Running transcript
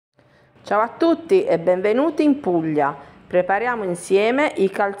Ciao a tutti e benvenuti in Puglia. Prepariamo insieme i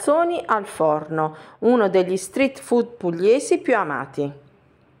calzoni al forno, uno degli street food pugliesi più amati.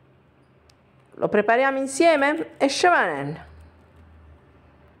 Lo prepariamo insieme e sciavanen.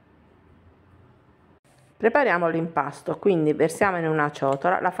 Prepariamo l'impasto, quindi versiamo in una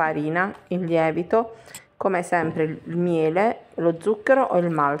ciotola la farina, il lievito, come sempre il miele, lo zucchero o il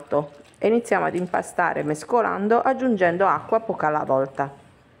malto e iniziamo ad impastare mescolando, aggiungendo acqua poca alla volta.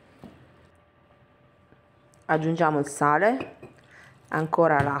 Aggiungiamo il sale,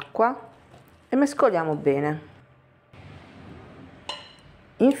 ancora l'acqua e mescoliamo bene.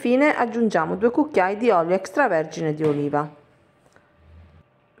 Infine aggiungiamo 2 cucchiai di olio extravergine di oliva.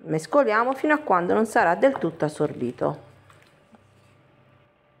 Mescoliamo fino a quando non sarà del tutto assorbito.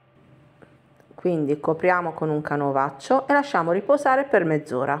 Quindi copriamo con un canovaccio e lasciamo riposare per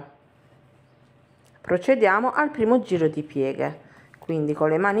mezz'ora. Procediamo al primo giro di pieghe, quindi con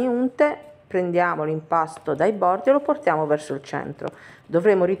le mani unte prendiamo l'impasto dai bordi e lo portiamo verso il centro.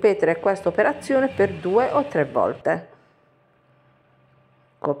 Dovremo ripetere questa operazione per 2 o 3 volte.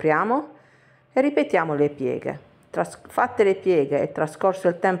 Copriamo e ripetiamo le pieghe. Fatte le pieghe e trascorso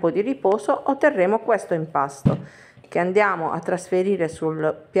il tempo di riposo otterremo questo impasto che andiamo a trasferire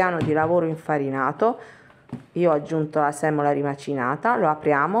sul piano di lavoro infarinato. Io ho aggiunto la semola rimacinata, lo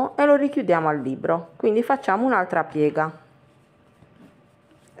apriamo e lo richiudiamo al libro, quindi facciamo un'altra piega.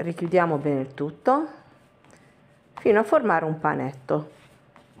 Richiudiamo bene il tutto fino a formare un panetto.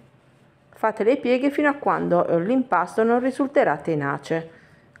 Fate le pieghe fino a quando l'impasto non risulterà tenace,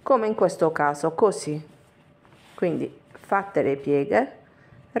 come in questo caso, così. Quindi fatte le pieghe,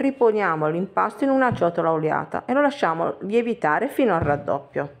 riponiamo l'impasto in una ciotola oliata e lo lasciamo lievitare fino al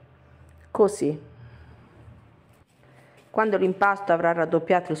raddoppio, così. Quando l'impasto avrà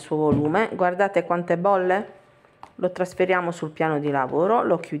raddoppiato il suo volume, guardate quante bolle, lo trasferiamo sul piano di lavoro,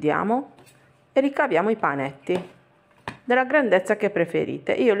 lo chiudiamo e ricaviamo i panetti della grandezza che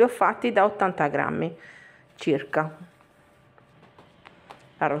preferite. Io li ho fatti da 80 grammi circa.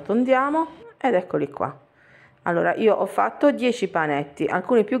 Arrotondiamo ed eccoli qua. Allora io ho fatto 10 panetti,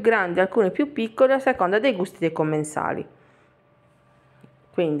 alcuni più grandi, alcuni più piccoli a seconda dei gusti dei commensali.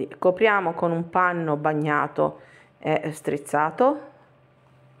 Quindi copriamo con un panno bagnato e strizzato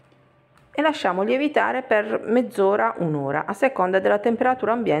e lasciamo lievitare per mezz'ora, un'ora, a seconda della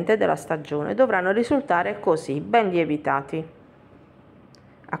temperatura ambiente e della stagione. Dovranno risultare così, ben lievitati.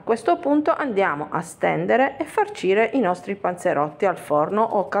 A questo punto andiamo a stendere e farcire i nostri panzerotti al forno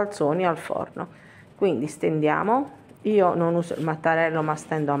o calzoni al forno. Quindi stendiamo, io non uso il mattarello ma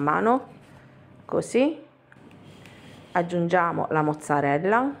stendo a mano, così. Aggiungiamo la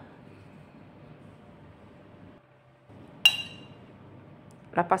mozzarella,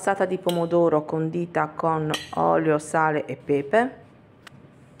 la passata di pomodoro condita con olio, sale e pepe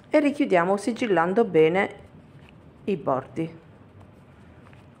e richiudiamo sigillando bene i bordi,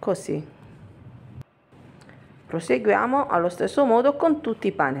 così. Proseguiamo allo stesso modo con tutti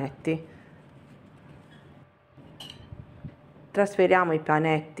i panetti. Trasferiamo i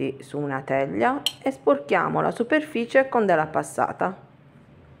panetti su una teglia e sporchiamo la superficie con della passata.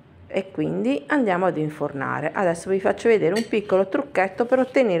 E quindi andiamo ad infornare. Adesso vi faccio vedere un piccolo trucchetto per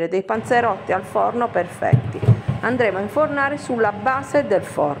ottenere dei panzerotti al forno perfetti. Andremo a infornare sulla base del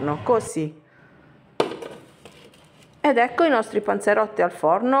forno, così. Ed ecco i nostri panzerotti al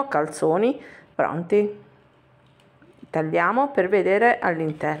forno, calzoni, pronti. Tagliamo per vedere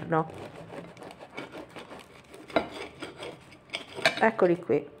all'interno. Eccoli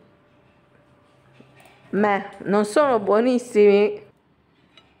qui. Non sono buonissimi?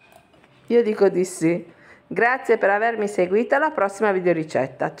 Io dico di sì. Grazie per avermi seguito, alla prossima video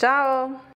ricetta. Ciao!